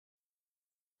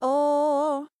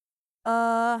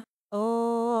ah,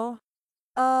 oh,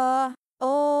 ah,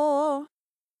 oh,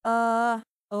 ah,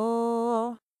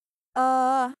 oh,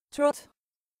 trot.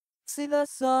 See the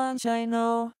sunshine,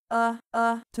 oh,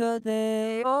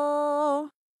 today, oh,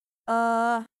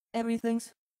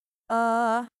 everything's,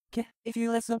 if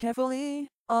you listen carefully,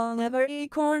 on every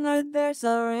corner there's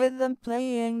a rhythm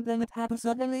playing, then it happens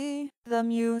suddenly. The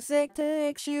music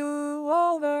takes you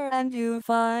over and you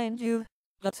find you've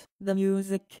got the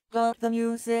music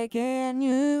and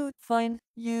you find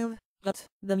you've got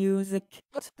the music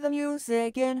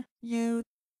in you.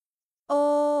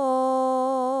 Oh,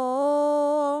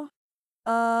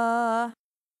 ah,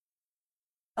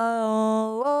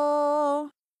 oh,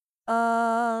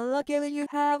 luckily you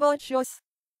have a choice.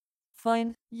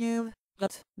 Find you've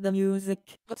got the music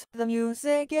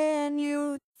and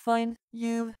you find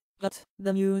you've got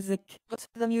the music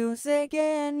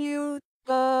and you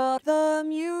got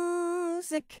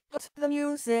the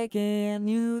music and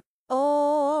you.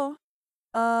 Oh,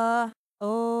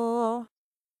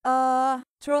 oh,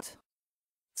 trot.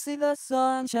 See the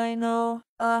sunshine, oh,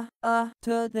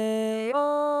 today,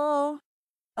 oh,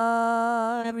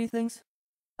 everything's,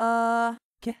 oh,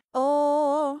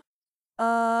 oh,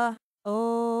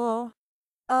 oh,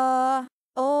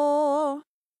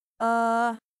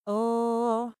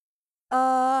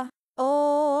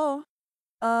 oh,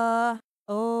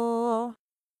 oh,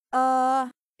 oh,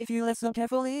 if you listen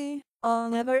carefully,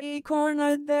 on every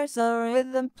corner there's a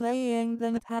rhythm playing,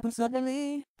 then it happens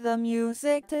suddenly. The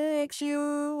music takes you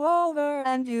over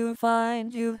and you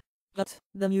find you've got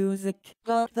the music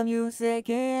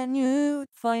and you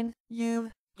find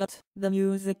you've got the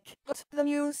music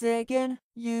and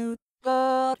you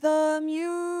got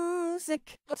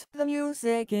the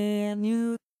music and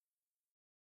you